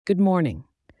Good morning.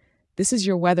 This is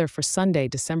your weather for Sunday,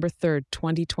 December 3rd,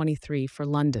 2023 for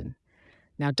London.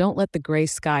 Now, don't let the gray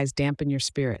skies dampen your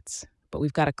spirits, but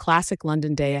we've got a classic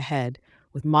London day ahead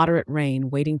with moderate rain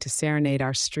waiting to serenade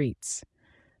our streets.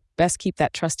 Best keep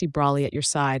that trusty brolly at your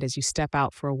side as you step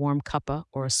out for a warm cuppa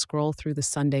or a scroll through the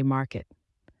Sunday market.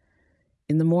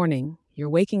 In the morning, you're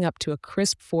waking up to a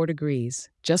crisp 4 degrees,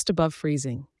 just above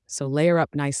freezing, so layer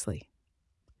up nicely.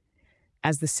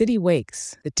 As the city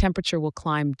wakes, the temperature will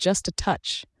climb just a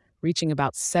touch, reaching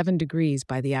about 7 degrees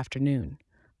by the afternoon.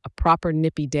 A proper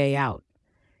nippy day out.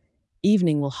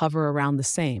 Evening will hover around the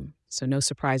same, so no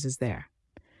surprises there.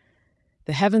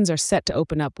 The heavens are set to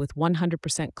open up with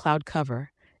 100% cloud cover,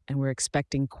 and we're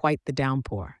expecting quite the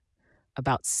downpour.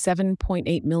 About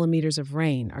 7.8 millimeters of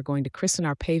rain are going to christen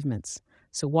our pavements,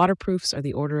 so waterproofs are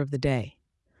the order of the day.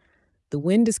 The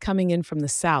wind is coming in from the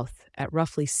south at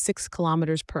roughly 6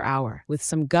 kilometers per hour, with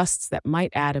some gusts that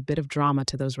might add a bit of drama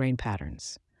to those rain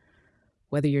patterns.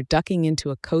 Whether you're ducking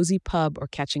into a cozy pub or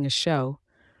catching a show,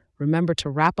 remember to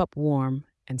wrap up warm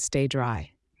and stay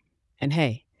dry. And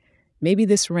hey, maybe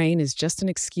this rain is just an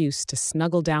excuse to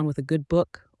snuggle down with a good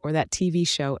book or that TV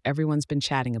show everyone's been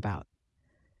chatting about.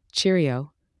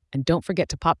 Cheerio, and don't forget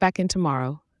to pop back in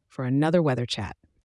tomorrow for another weather chat.